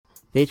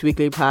This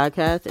weekly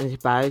podcast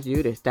inspires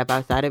you to step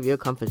outside of your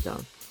comfort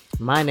zone.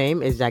 My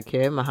name is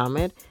Zakir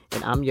Muhammad,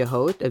 and I'm your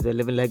host of the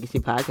Living Legacy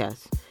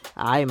podcast.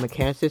 I am a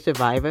cancer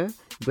survivor,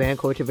 brand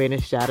cultivating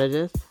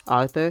strategist,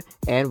 author,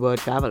 and world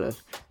traveler.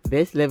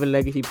 This Living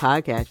Legacy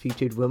podcast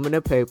features women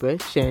of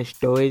purpose sharing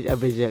stories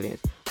of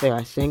resilience. They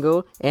are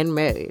single and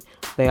married.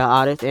 They are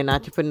artists and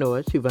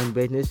entrepreneurs who run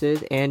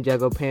businesses and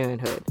juggle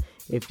parenthood.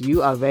 If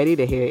you are ready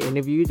to hear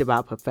interviews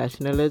about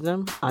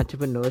professionalism,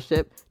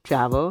 entrepreneurship,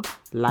 travel,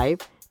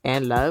 life,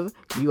 and love,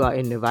 you are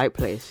in the right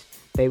place.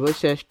 They will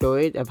share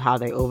stories of how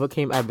they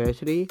overcame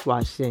adversity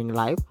while seeing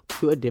life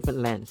through a different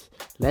lens.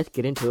 Let's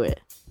get into it.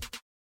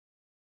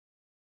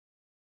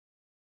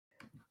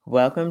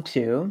 Welcome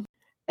to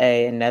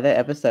another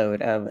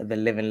episode of the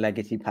Living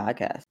Legacy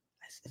podcast.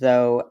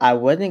 So I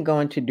wasn't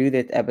going to do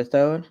this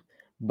episode,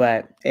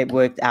 but it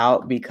worked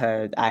out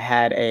because I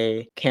had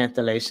a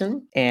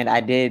cancellation and I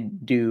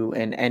did do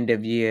an end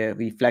of year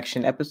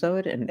reflection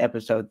episode in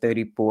episode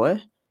 34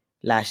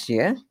 last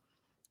year.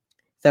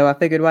 So I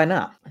figured, why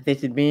not?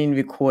 This is being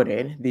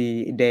recorded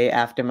the day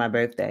after my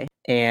birthday,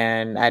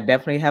 and I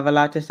definitely have a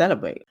lot to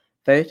celebrate.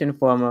 First and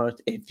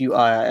foremost, if you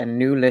are a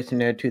new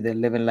listener to the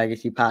Living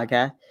Legacy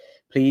podcast,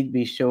 please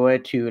be sure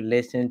to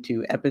listen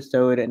to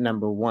episode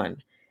number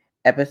 1.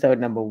 Episode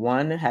number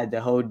 1 had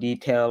the whole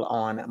detail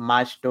on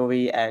my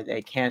story as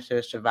a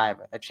cancer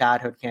survivor, a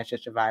childhood cancer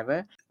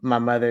survivor. My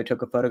mother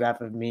took a photograph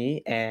of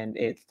me, and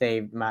it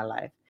saved my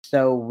life.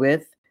 So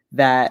with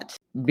that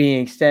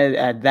being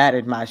said, that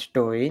is my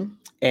story.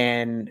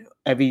 And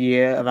every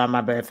year around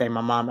my birthday,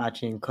 my mom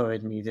actually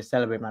encouraged me to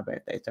celebrate my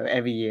birthday. So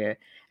every year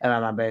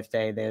around my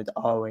birthday, there's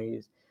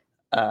always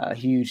a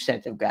huge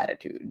sense of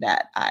gratitude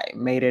that I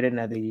made it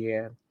another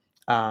year,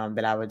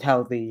 that I was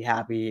healthy,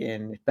 happy,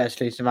 and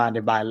especially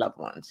surrounded by loved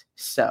ones.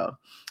 So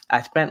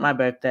I spent my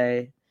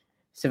birthday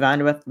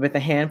surrounded with a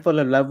handful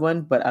of loved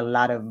ones, but a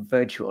lot of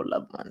virtual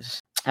loved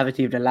ones. I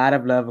received a lot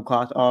of love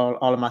across all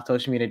of my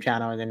social media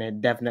channels, and it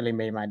definitely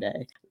made my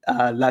day.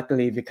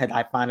 Luckily, because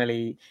I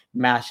finally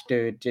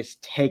mastered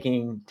just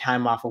taking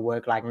time off of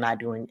work, like not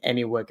doing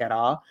any work at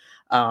all,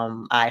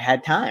 I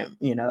had time.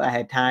 I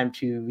had time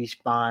to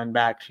respond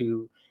back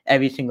to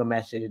every single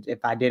message.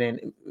 If I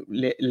didn't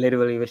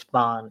literally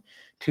respond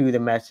to the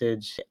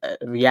message,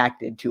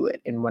 reacted to it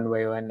in one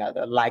way or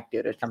another, liked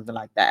it or something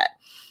like that.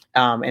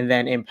 And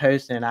then in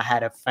person, I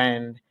had a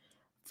friend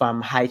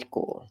from high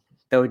school.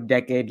 Those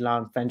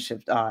decade-long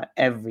friendships are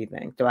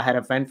everything. So I had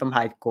a friend from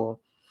high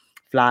school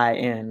fly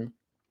in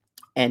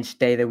and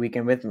stay the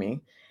weekend with me.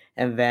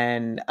 And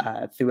then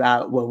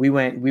we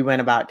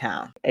went about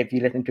town. If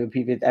you listen to a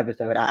previous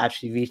episode, I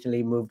actually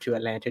recently moved to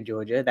Atlanta,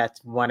 Georgia.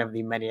 That's one of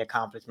the many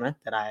accomplishments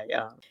that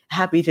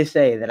happy to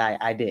say that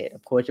I did.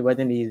 Of course, it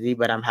wasn't easy,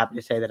 but I'm happy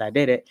to say that I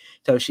did it.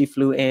 So she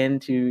flew in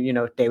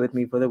to stay with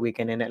me for the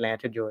weekend in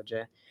Atlanta,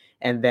 Georgia.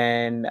 And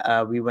then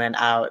we went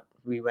out.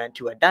 We went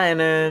to a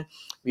diner.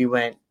 We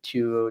went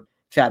to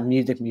trap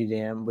music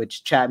museum,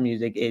 which trap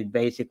music is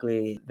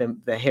basically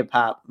the hip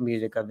hop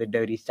music of the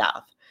Dirty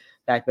South.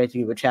 That's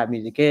basically what trap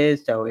music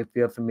is. So if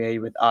you're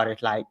familiar with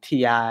artists like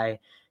T.I.,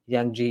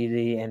 Young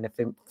Jeezy, and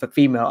the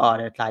female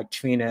artists like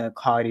Trina,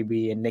 Cardi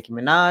B, and Nicki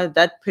Minaj,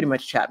 that's pretty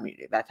much trap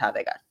music. That's how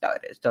they got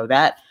started. So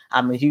that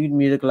I'm a huge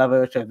music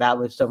lover, so that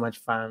was so much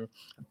fun.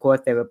 Of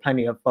course, there were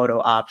plenty of photo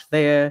ops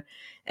there.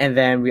 And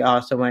then we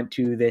also went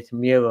to this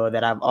mural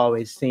that I've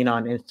always seen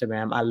on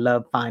Instagram. I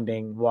love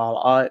finding wall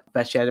art,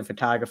 especially as a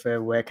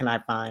photographer. Where can I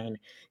find,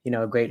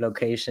 a great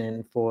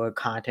location for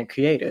content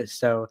creators?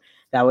 So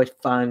that was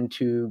fun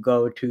to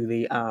go to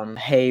the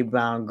Hey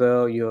Brown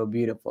Girl, You're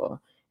Beautiful.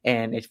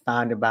 And it's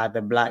founded by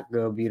the Black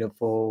Girl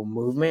Beautiful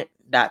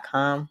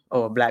Movement.com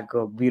or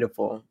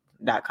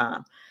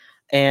blackgirlbeautiful.com.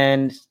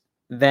 And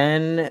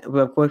then,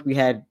 well, of course, we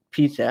had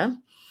pizza,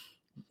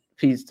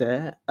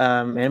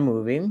 and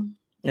movie.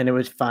 And it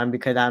was fun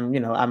because I'm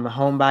a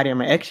homebody.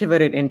 I'm an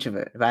extroverted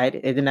introvert, right?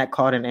 Isn't that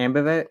called an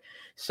ambivert?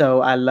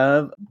 So I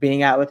love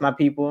being out with my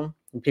people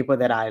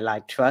that I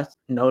trust,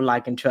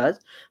 like, and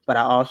trust. But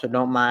I also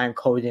don't mind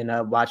cozying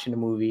up, watching a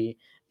movie,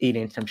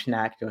 eating some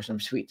snacks or some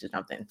sweets or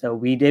something. So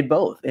we did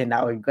both, and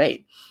that was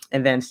great.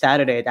 And then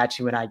Saturday is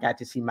actually when I got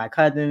to see my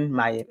cousin,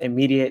 my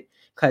immediate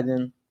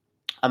cousin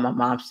on my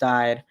mom's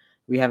side.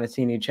 We haven't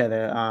seen each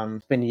other.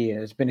 It's been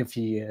years. It's been a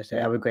few years. So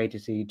it was great to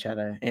see each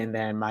other. And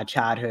then my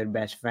childhood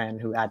best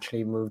friend, who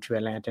actually moved to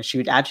Atlanta, she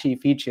was actually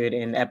featured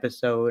in the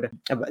episode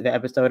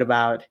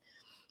about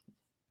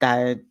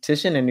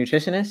dietitian and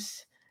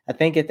nutritionists. I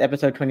think it's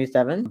episode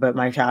 27. But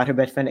my childhood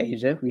best friend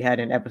Asia, we had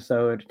an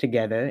episode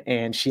together,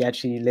 and she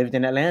actually lived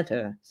in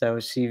Atlanta. So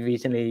she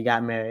recently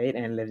got married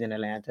and lived in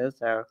Atlanta.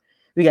 So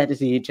we got to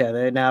see each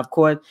other. Now, of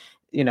course,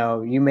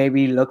 you may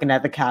be looking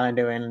at the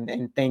calendar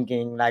and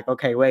thinking like,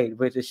 okay, wait,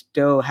 was it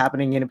still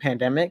happening in a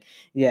pandemic?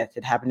 Yes,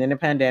 it happened in a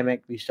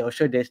pandemic. We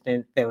social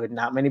distanced. There were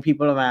not many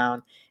people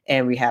around,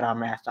 and we had our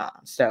masks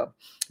on. So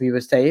we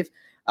were safe.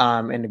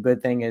 And the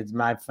good thing is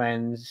my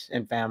friends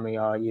and family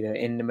are either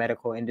in the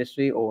medical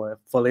industry or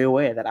fully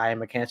aware that I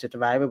am a cancer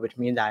survivor, which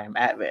means I am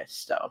at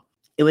risk. So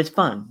it was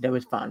fun. That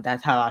was fun.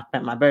 That's how I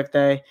spent my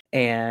birthday.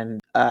 And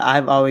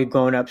I've always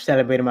grown up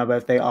celebrating my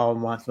birthday all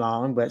month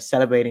long, but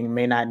celebrating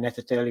may not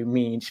necessarily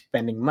mean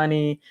spending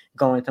money,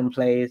 going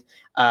someplace.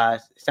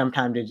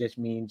 Sometimes it just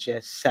means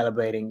just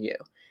celebrating you.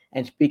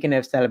 And speaking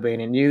of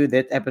celebrating you,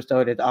 this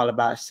episode is all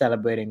about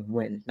celebrating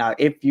wins. Now,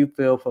 if you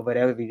feel for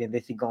whatever reason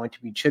this is going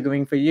to be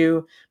triggering for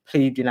you,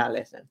 please do not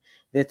listen.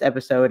 This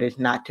episode is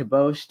not to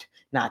boast,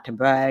 not to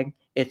brag.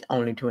 It's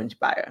only to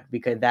inspire,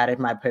 because that is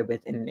my purpose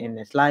in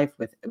this life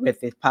with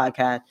this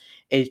podcast,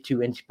 is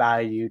to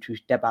inspire you to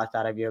step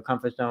outside of your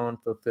comfort zone,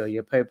 fulfill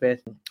your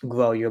purpose,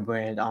 grow your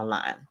brand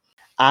online.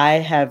 I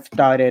have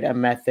started a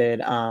method,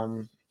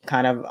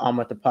 kind of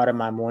almost a part of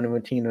my morning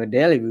routine or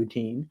daily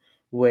routine,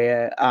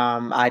 where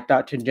I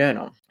start to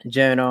journal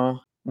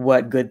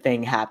what good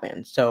thing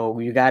happened. So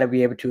you got to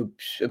be able to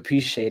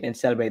appreciate and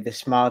celebrate the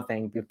small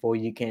things before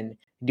you can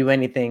do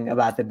anything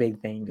about the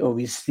big things, or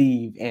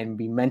receive and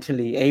be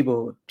mentally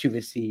able to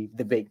receive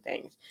the big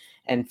things.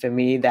 And for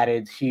me, that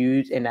is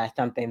huge, and that's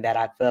something that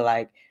I feel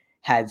like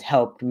has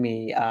helped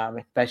me,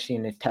 especially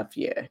in this tough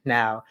year.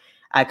 Now,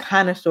 I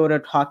kind of sort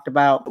of talked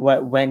about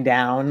what went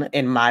down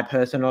in my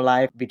personal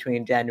life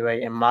between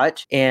January and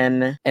March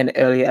in an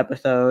earlier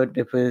episode.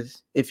 It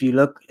was, if you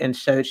look and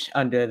search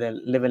under the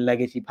Living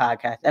Legacy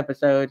podcast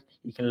episode,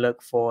 you can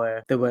look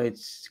for the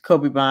words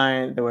Kobe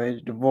Bryant, the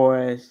words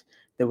divorce,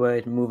 the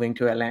words moving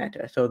to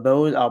Atlanta. So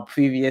those are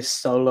previous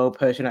solo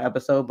personal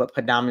episodes, but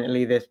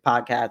predominantly this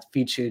podcast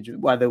featured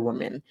other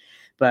women.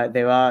 But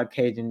there are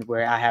occasions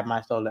where I have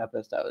my solo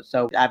episodes.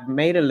 So I've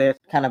made a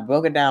list, kind of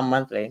broke it down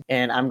monthly,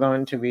 and I'm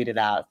going to read it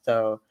out.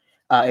 So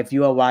if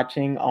you are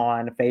watching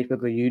on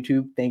Facebook or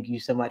YouTube, thank you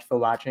so much for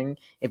watching.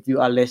 If you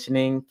are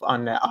listening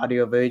on the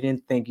audio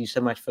version, thank you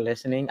so much for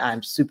listening.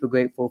 I'm super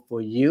grateful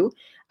for you.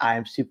 I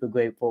am super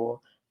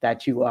grateful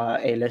that you are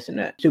a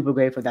listener. Super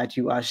grateful that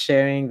you are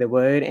sharing the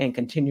word and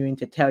continuing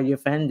to tell your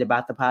friends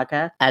about the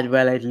podcast, as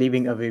well as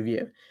leaving a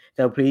review.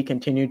 So please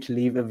continue to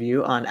leave a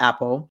review on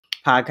Apple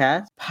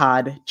Podcast,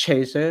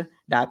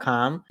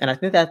 podchaser.com. And I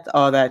think that's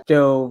all that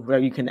still where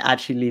you can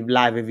actually leave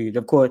live reviews.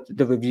 Of course,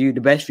 the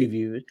best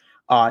reviews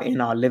are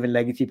in our Living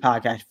Legacy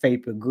Podcast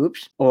Facebook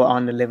groups or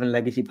on the Living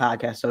Legacy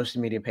Podcast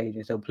social media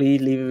pages. So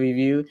please leave a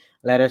review.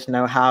 Let us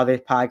know how this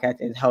podcast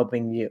is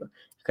helping you,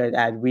 because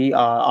as we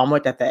are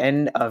almost at the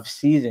end of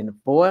season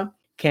 4,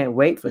 can't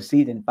wait for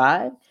season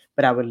 5,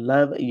 but I would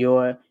love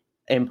your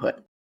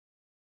input.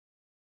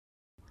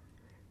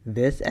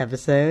 This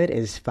episode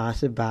is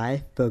sponsored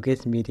by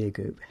Focus Media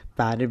Group,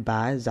 founded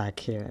by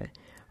Zakira.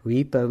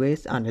 We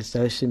focus on the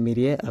social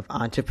media of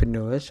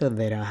entrepreneurs so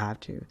they don't have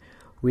to.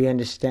 We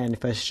understand the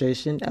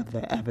frustration of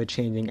the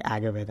ever-changing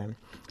algorithm.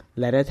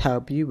 Let us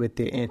help you with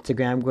your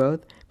Instagram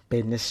growth,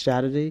 business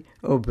strategy,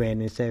 or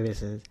branding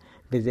services.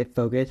 Visit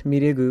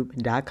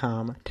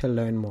focusmediagroup.com to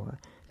learn more.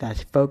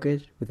 That's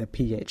Focus with a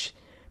PH.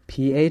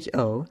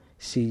 PHOCUSED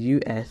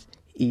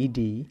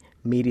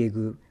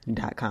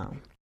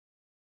mediagroup.com.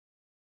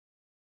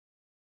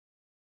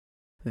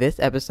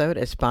 This episode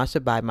is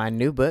sponsored by my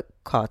new book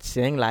called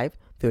Seeing Life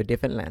Through a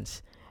Different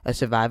Lens, a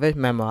survivor's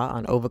memoir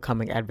on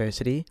overcoming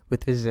adversity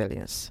with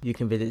resilience. You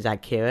can visit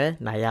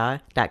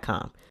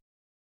zakiranayar.com.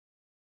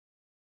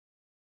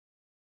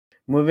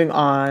 Moving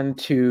on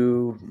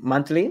to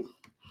monthly.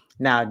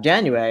 Now,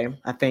 January,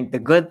 I think the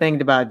good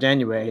thing about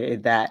January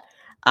is that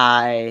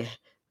I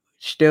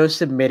still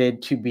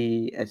submitted to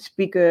be a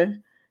speaker,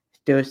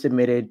 still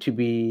submitted to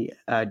be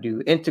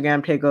do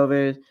Instagram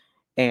takeovers,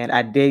 and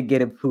I did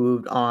get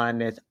approved on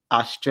this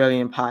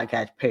Australian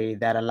podcast page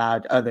that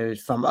allowed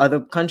others from other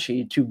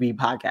countries to be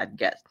podcast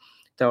guests.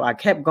 So I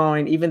kept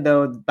going, even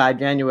though by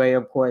January,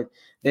 of course,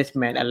 this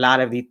meant a lot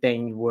of these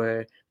things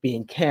were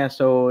being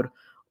canceled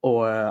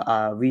or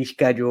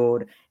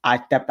rescheduled.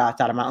 I stepped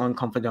outside of my own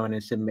comfort zone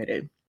and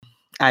submitted.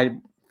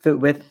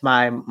 With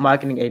my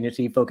marketing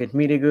agency, Focus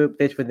Media Group,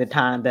 this was the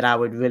time that I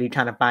was really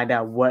trying to find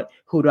out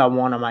who do I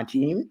want on my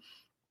team.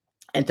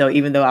 And so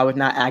even though I was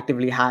not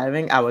actively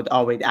hiring, I was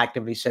always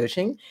actively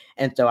searching.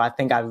 And so I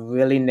think I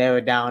really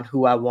narrowed down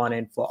who I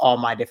wanted for all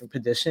my different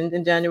positions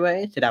in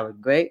January. So that was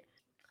great.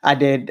 I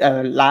did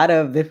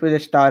this was the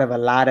start of a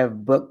lot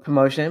of book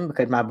promotion,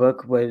 because my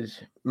book,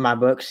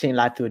 Seeing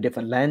Life Through a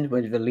Different Lens,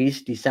 was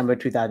released December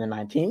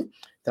 2019.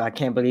 So I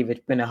can't believe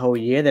it's been a whole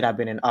year that I've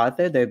been an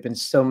author. There have been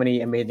so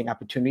many amazing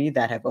opportunities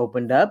that have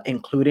opened up,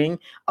 including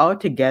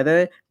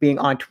altogether being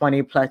on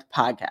 20 plus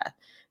podcasts.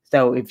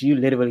 So if you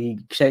literally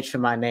search for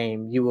my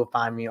name, you will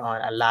find me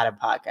on a lot of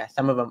podcasts.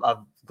 Some of them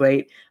are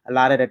great. A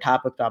lot of the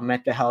topics are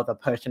mental health or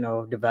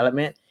personal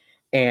development.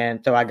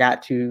 And so I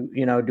got to,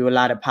 do a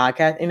lot of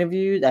podcast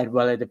interviews as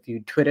well as a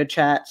few Twitter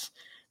chats.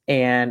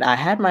 And I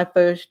had my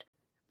first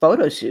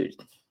photo shoot.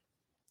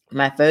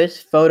 My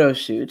first photo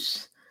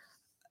shoots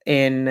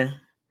in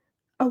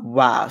a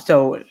while.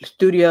 So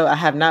studio, I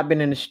have not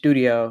been in the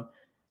studio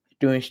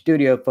doing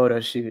studio photo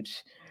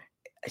shoots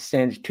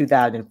since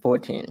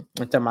 2014.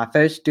 And so my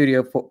first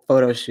studio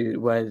photo shoot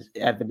was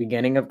at the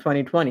beginning of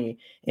 2020,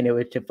 and it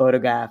was to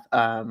photograph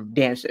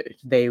dancers.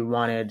 They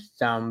wanted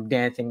some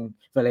dancing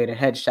related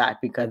headshot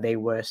because they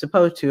were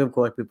supposed to, of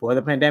course, before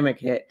the pandemic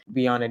hit,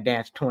 be on a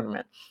dance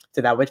tournament.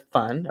 So that was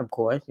fun, of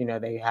course.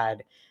 They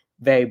had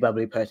very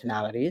bubbly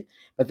personalities.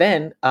 But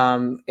then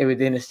it was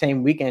in the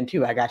same weekend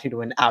too. I got to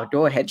do an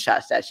outdoor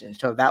headshot session.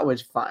 So that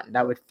was fun.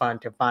 That was fun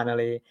to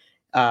finally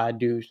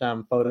do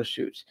some photo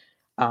shoots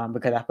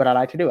because that's what I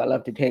like to do. I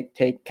love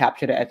to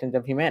capture the essence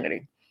of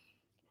humanity.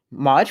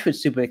 March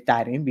was super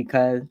exciting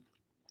because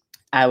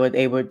I was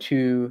able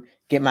to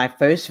get my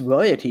first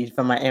royalties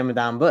from my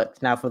Amazon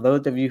books. Now, for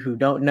those of you who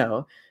don't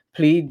know,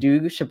 please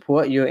do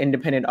support your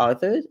independent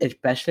authors,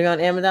 especially on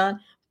Amazon,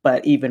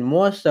 but even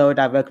more so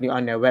directly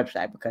on their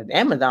website, because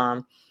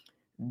Amazon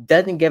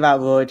doesn't give out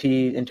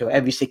royalties until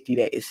every 60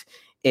 days.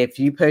 If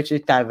you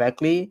purchase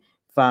directly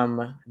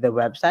from the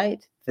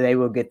website, they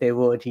will get their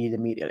royalties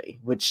immediately,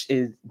 which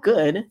is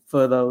good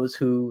for those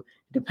who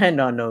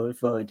depend on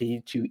those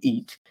royalties to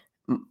eat.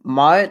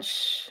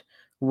 March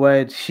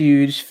was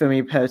huge for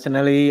me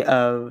personally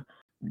of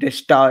the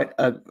start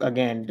of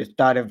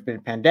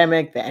the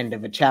pandemic, the end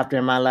of a chapter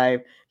in my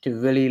life, to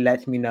really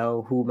let me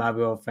know who my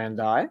real friends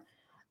are.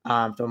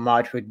 So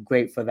March was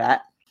great for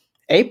that.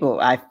 April,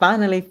 I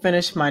finally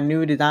finished my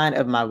new design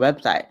of my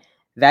website.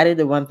 That is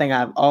the one thing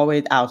I've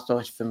always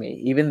outsourced for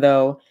me. Even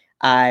though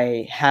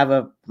I have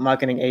a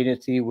marketing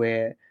agency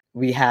where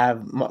we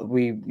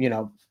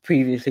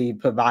previously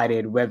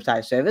provided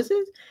website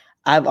services,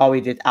 I've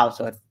always just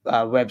outsourced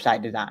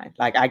website design.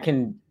 Like I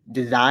can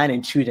design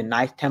and choose a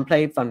nice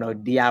template from those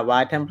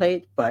DIY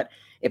templates, but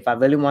if I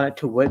really want it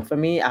to work for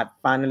me, I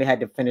finally had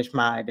to finish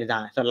my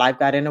design. So life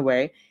got in the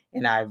way,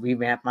 and I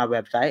revamped my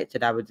website. So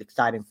that was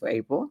exciting for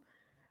April.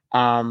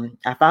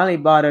 I finally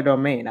bought a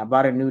domain. I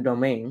bought a new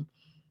domain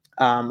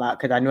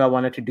because I knew I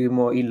wanted to do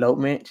more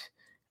elopement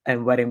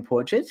and wedding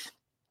portraits.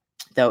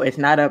 So it's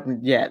not up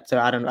yet. So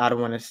I don't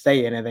want to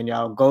say it, and then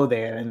y'all go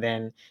there, and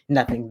then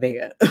nothing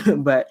there.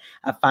 But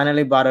I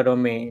finally bought a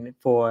domain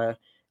for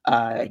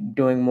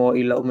doing more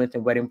elopements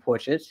and wedding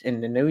portraits in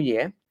the new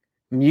year.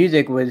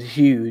 Music was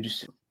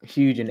huge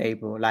in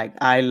April. Like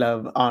I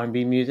love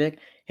R&B music,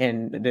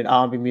 and the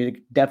R&B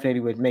music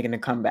definitely was making a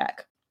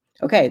comeback.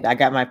 Okay, I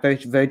got my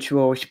first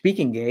virtual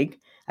speaking gig.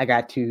 I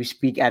got to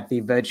speak at the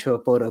Virtual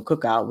Photo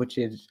Cookout, which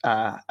is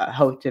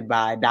hosted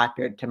by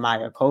Dr.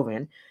 Tamaya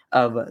Coven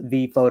of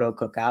the Photo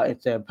Cookout.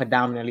 It's a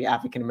predominantly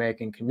African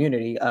American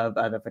community of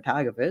other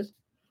photographers.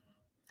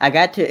 I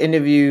got to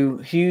interview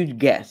huge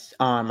guests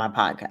on my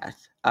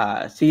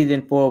podcast.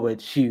 Season 4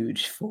 was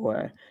huge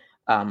for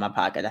my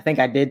podcast. I think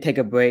I did take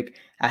a break.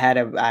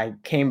 I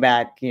came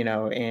back,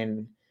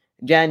 in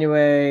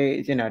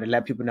January, to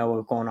let people know what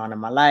was going on in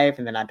my life,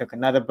 and then I took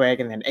another break,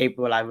 and then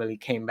April I really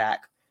came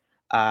back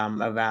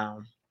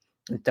around.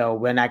 And so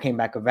when I came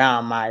back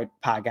around, my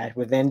podcast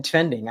was then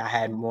trending. I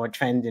had more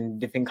trends in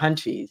different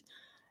countries,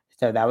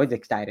 so that was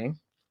exciting.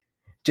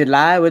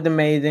 July was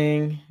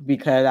amazing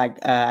because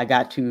I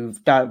got to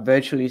start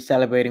virtually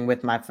celebrating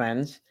with my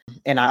friends,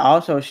 and I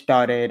also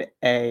started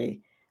a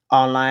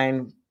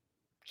online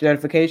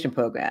certification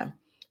program.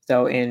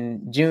 So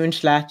in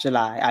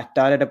June/July, I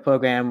started a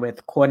program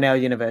with Cornell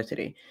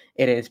University.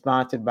 It is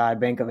sponsored by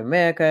Bank of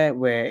America,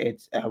 where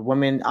it's a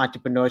women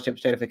entrepreneurship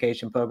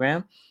certification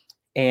program,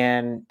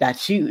 and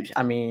that's huge.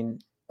 I mean,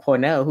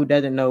 Cornell, who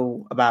doesn't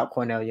know about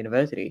Cornell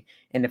University,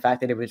 and the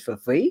fact that it was for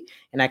free,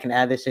 and I can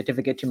add this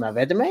certificate to my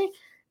resume,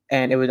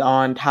 and it was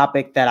on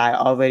topic that I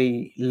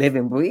already live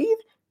and breathe.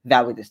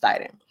 That was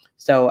exciting.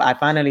 So I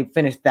finally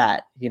finished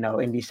that,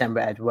 in December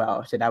as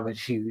well. So that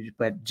was huge.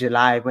 But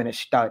July, when it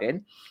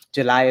started,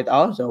 July is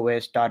also where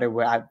it started,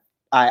 where I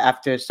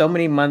after so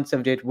many months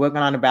of just working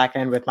on the back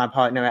end with my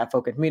partner at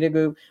Focus Media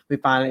Group, we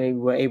finally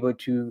were able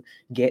to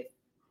get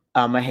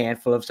a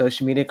handful of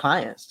social media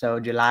clients. So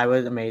July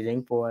was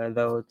amazing for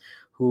those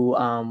who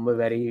were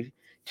ready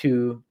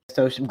to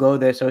grow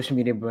their social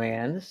media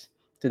brands.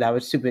 So that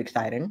was super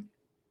exciting.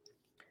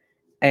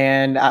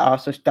 And I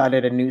also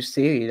started a new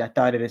series. I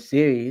started a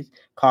series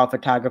called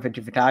Photographer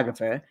to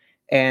Photographer.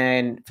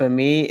 And for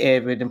me,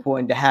 it was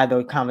important to have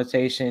those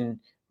conversations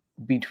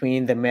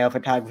between the male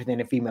photographer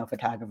and the female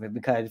photographer,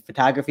 because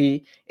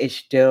photography is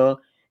still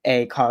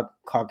a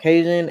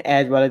Caucasian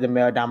as well as a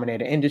male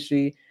dominated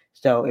industry.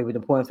 So it was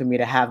important for me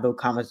to have those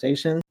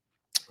conversations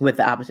with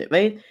the opposite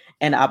race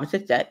and the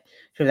opposite sex.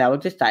 So that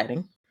was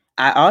exciting.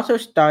 I also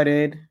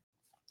started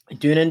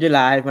June and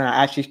July when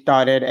I actually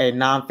started a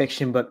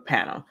nonfiction book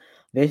panel.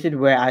 This is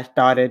where I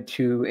started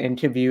to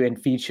interview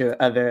and feature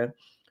other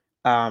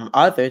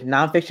authors,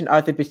 nonfiction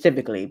authors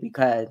specifically,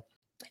 because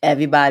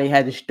everybody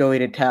has a story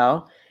to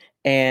tell,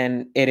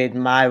 and it is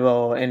my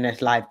role in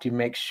this life to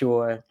make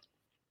sure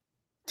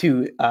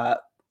to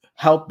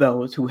help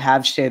those who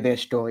have shared their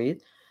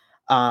stories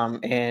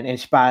and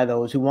inspire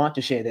those who want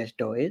to share their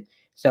stories.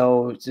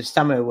 So the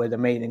summer was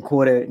amazing.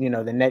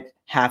 The next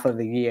half of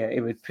the year,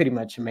 it was pretty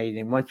much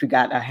amazing. Once we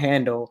got a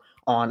handle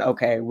on,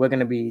 okay, we're going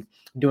to be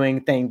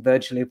doing things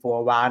virtually for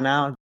a while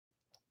now,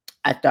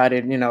 I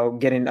started,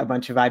 getting a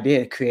bunch of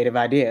ideas, creative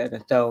ideas.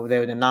 And so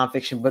there was a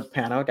nonfiction book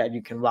panel that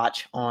you can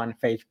watch on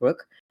Facebook.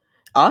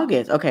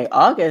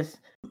 August,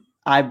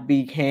 I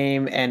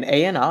became an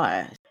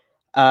A&R.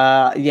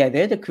 Yeah,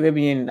 there's a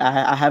Caribbean.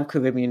 I have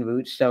Caribbean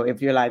roots. So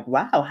if you're like,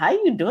 wow, how are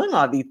you doing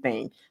all these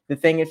things? The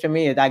thing is for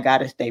me is I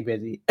gotta stay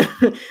busy.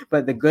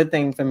 But the good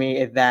thing for me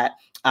is that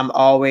I'm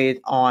always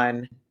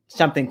on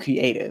something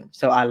creative.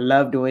 So I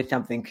love doing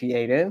something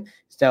creative.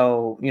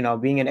 So,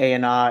 being an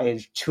A&R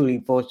is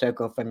truly full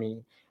circle for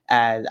me.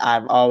 As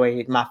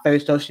my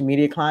first social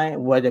media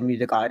client was a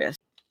music artist.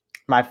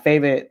 My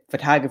favorite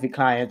photography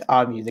clients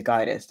are music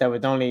artists. So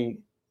it only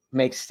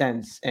makes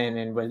sense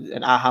and was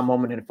an aha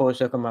moment and a full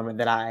circle moment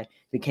that I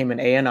became an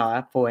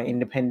A&R for an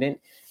independent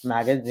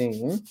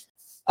magazine.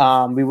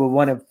 We were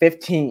one of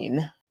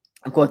 15.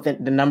 Of course,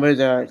 the numbers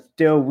are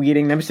still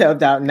weeding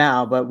themselves out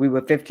now, but we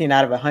were 15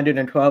 out of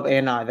 112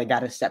 A&R that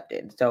got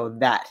accepted. So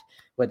that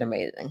was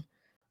amazing.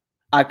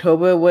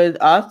 October was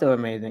also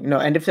amazing. No,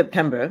 end of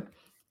September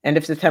 /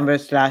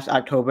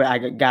 October, I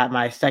got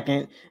my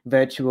second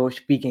virtual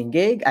speaking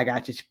gig. I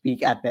got to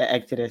speak at the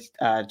Exodus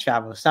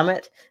Travel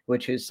Summit,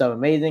 which was so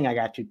amazing. I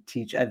got to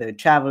teach other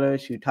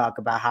travelers who talk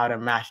about how to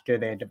master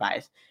their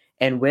device.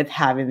 And with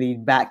having these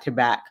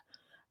back-to-back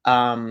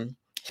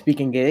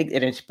speaking gigs,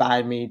 it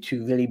inspired me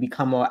to really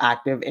become more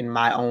active in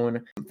my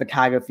own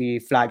photography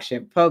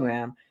flagship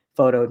program,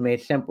 Photos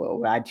Made Simple,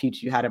 where I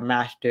teach you how to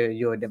master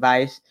your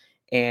device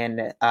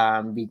and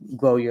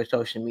grow your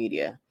social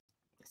media.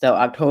 So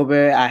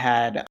October, I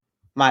had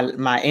my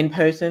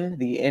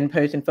the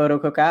in-person photo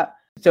cookout.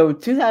 So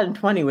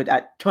 2020 was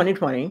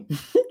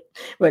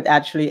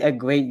actually a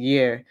great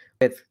year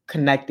with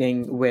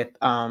connecting with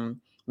my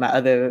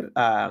other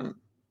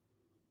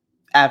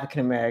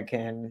African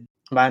American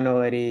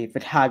minority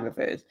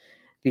photographers,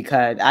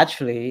 because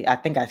actually I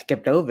think I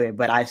skipped over it,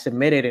 but I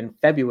submitted in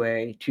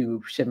February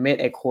to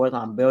submit a course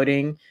on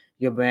building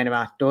your brand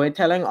around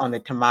storytelling on the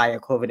Tamaya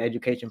COVID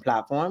education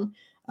platform.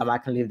 I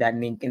can leave that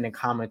link in the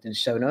comments and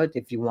show notes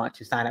if you want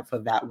to sign up for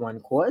that one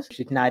course.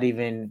 It's not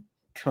even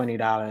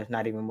 $20,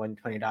 not even more than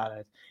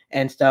 $20.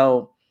 And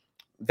so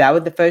that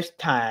was the first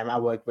time I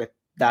worked with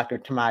Dr.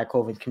 Tamaya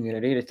Colvin's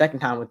community. The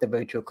second time with the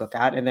virtual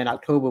cookout, and then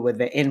October with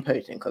the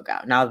in-person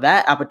cookout. Now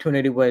that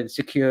opportunity was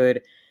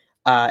secured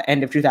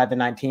end of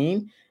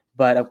 2019,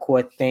 but of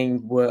course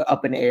things were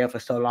up in the air for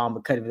so long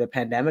because of the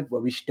pandemic,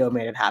 but we still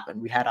made it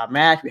happen. We had our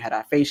mask, we had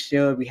our face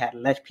shield, we had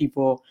less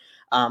people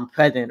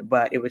present,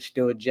 but it was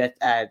still just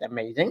as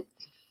amazing.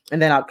 And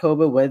then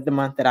October was the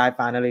month that I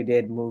finally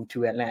did move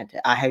to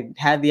Atlanta. I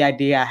had the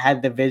idea, I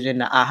had the vision,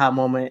 the aha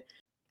moment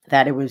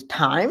that it was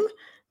time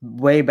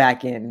way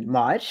back in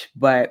March,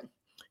 but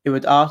it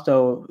was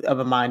also a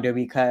reminder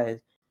because,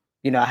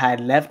 I had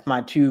left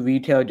my 2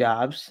 retail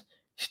jobs,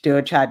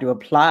 still tried to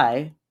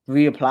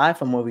reapply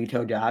for more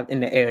retail jobs in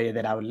the area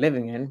that I was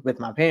living in with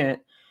my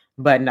parents,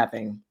 but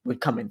nothing was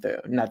coming through.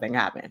 Nothing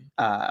happened.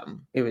 I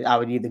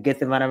would either get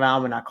the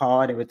runaround when I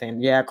called, it was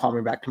saying, yeah, call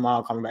me back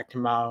tomorrow,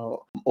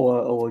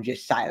 or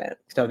just silent.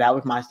 So that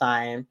was my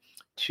sign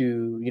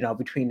to,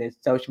 between the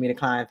social media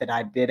clients that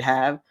I did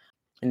have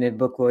and the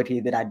book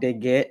royalty that I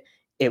did get,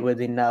 it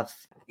was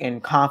enough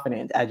and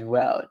confidence as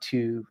well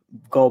to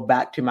go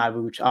back to my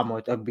roots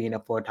almost of being a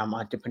full-time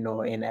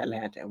entrepreneur in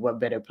Atlanta. What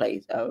better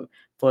place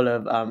full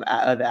of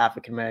other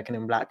African American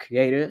and Black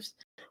creators.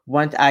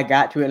 Once I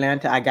got to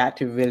Atlanta, I got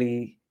to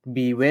really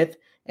be with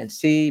and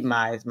see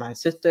my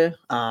sister.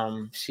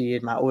 She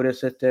is my older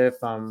sister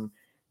from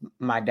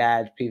my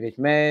dad's previous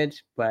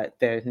marriage, but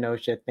there's no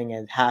such thing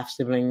as half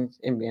siblings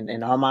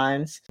in our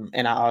minds.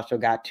 And I also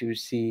got to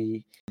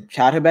see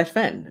childhood best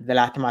friend. The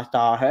last time I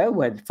saw her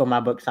was for my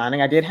book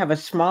signing. I did have a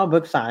small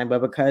book signing,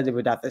 but because it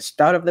was at the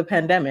start of the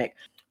pandemic,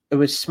 it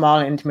was small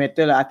and intimate.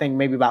 I think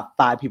maybe about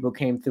 5 people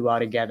came through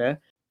altogether.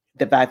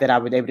 The fact that I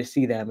was able to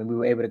see them and we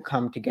were able to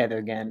come together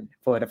again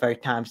for the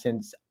first time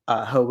since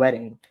her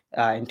wedding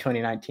in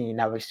 2019,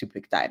 that was super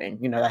exciting.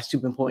 That's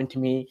super important to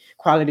me.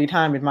 Quality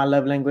time is my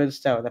love language.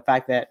 So the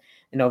fact that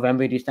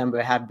November,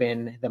 December have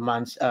been the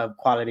months of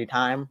quality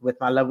time with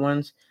my loved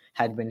ones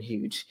has been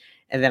huge.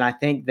 And then I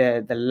think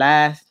the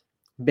last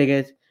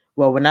biggest,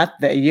 well,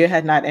 the year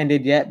has not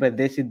ended yet, but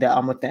this is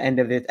almost the end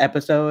of this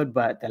episode.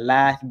 But the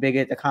last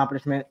biggest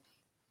accomplishment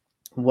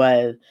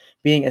was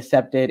being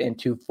accepted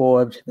into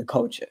Forbes The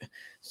Culture.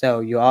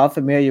 So you're all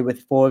familiar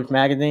with Forbes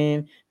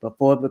magazine, but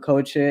Forbes The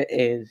Culture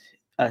is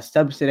a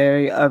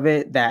subsidiary of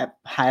it that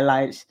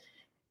highlights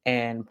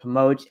and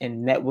promotes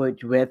and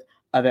networks with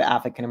other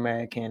African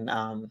American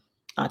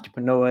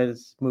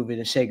entrepreneurs, movers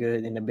and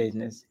shakers in the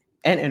business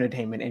and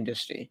entertainment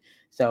industry.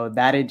 So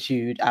that is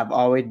huge. I've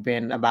always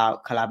been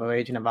about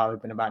collaboration. I've always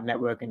been about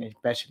networking,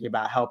 especially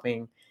about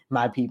helping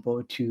my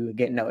people to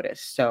get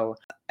noticed. So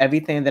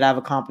everything that I've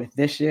accomplished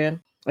this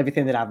year,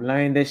 everything that I've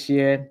learned this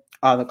year,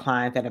 all the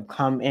clients that have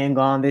come and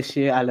gone this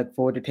year, I look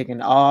forward to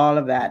taking all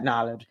of that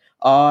knowledge,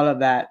 all of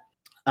that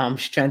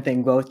strength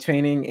and growth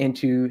training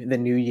into the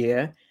new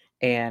year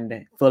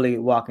and fully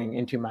walking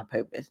into my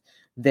purpose.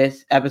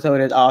 This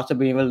episode is also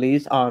being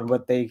released on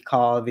what they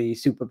call the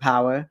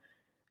superpowers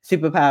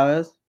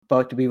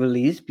supposed to be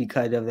released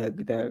because of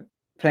the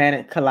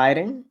planet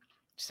colliding.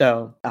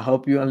 So I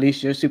hope you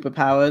unleash your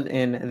superpowers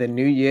in the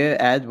new year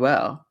as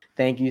well.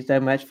 Thank you so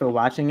much for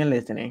watching and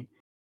listening.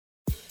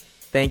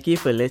 Thank you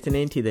for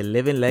listening to the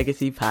Living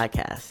Legacy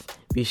podcast.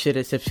 Be sure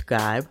to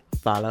subscribe,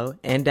 follow,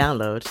 and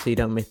download so you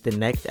don't miss the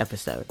next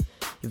episode.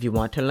 If you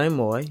want to learn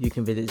more, you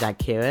can visit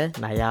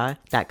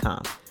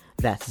ZakiraNayar.com.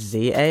 That's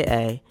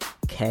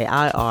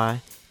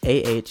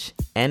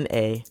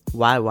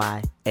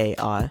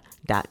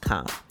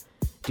ZakirAhNayar.com.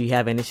 Do you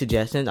have any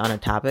suggestions on a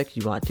topic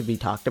you want to be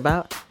talked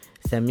about?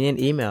 Send me an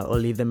email or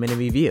leave them in a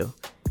review.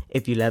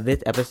 If you love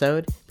this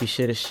episode, be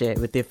sure to share it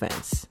with your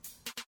friends.